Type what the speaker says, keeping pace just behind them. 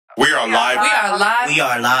We are live. We are live. We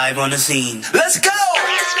are live on the scene. Let's go! How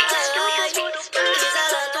many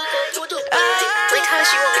times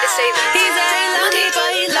do you want me to say that?